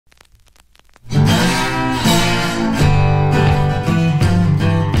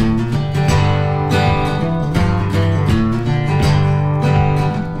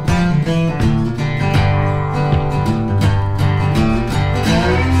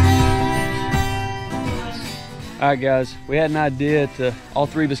All right, guys, we had an idea to all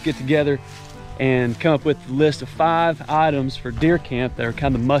three of us get together and come up with a list of 5 items for deer camp that are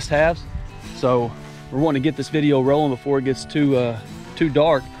kind of must-haves. So we're wanting to get this video rolling before it gets too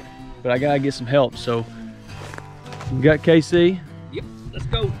dark, but I gotta get some help. So we got KC. Yep, let's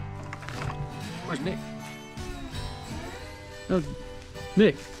go. Where's Nick? Oh,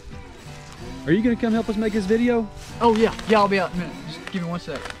 Nick, are you gonna come help us make this video? Oh yeah, I'll be out in a minute. Just give me 1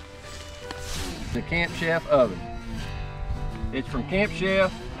 sec. The Camp Chef oven. It's from Camp Chef.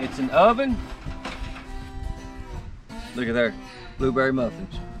 It's an oven. Look at there, blueberry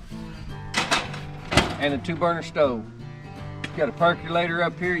muffins. And a 2-burner stove. It's got a percolator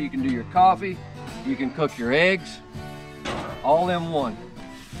up here. You can do your coffee. You can cook your eggs. All in one.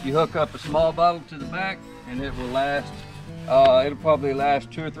 You hook up a small bottle to the back and it will last, it'll probably last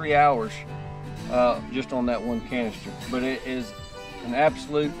 2 or 3 hours just on that one canister. But it is an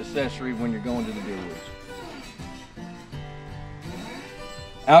absolute accessory when you're going to the deer woods.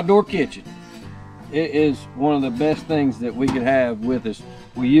 Outdoor kitchen. It is one of the best things that we could have with us.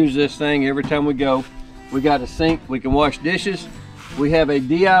 We use this thing every time we go. We got a sink, we can wash dishes. We have a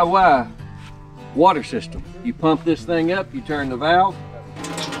DIY water system. You pump this thing up, you turn the valve,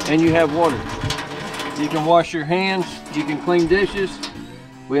 and you have water. You can wash your hands, you can clean dishes.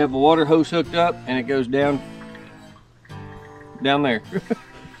 We have a water hose hooked up and it goes down there.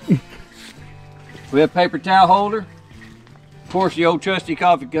 We have paper towel holder. Of course, the old trusty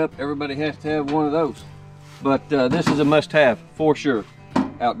coffee cup, everybody has to have one of those. But this is a must-have for sure.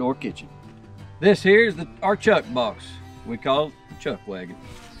 Outdoor kitchen. This here is our chuck box. We call it the chuck wagon.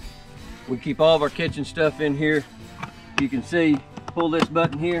 We keep all of our kitchen stuff in here. You can see, pull this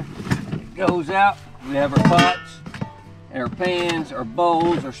button here, it goes out. We have our pots, our pans, our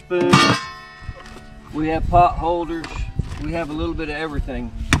bowls, our spoons. We have pot holders. We have a little bit of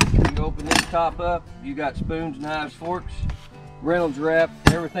everything. You open this top up, you got spoons, knives, forks, Reynolds wrap,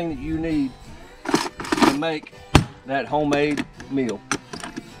 everything that you need to make that homemade meal.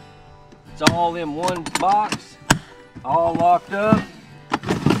 It's all in one box, all locked up.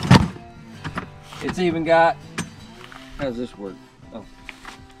 It's even got, how does this work? Oh,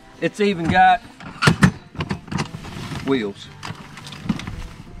 it's even got wheels.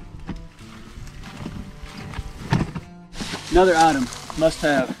 Another item, must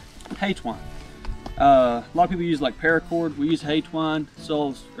have, hay twine. A lot of people use like paracord. We use hay twine.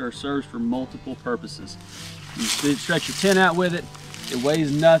 Serves for multiple purposes. You stretch your tent out with it. It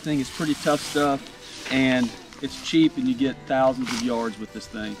weighs nothing. It's pretty tough stuff, and it's cheap, and you get thousands of yards with this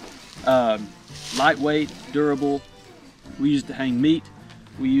thing. Lightweight, durable. We use it to hang meat.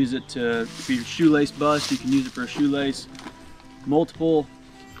 We use it to, if your shoelace bust, you can use it for a shoelace. Multiple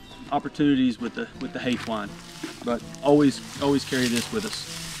opportunities with the hay twine, but always carry this with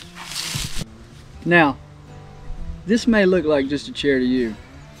us. Now, this may look like just a chair to you,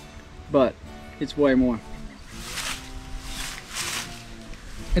 but it's way more.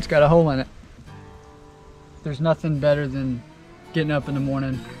 It's got a hole in it. There's nothing better than getting up in the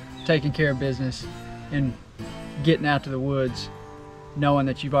morning, taking care of business, and getting out to the woods knowing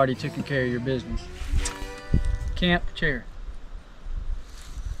that you've already taken care of your business. Camp chair.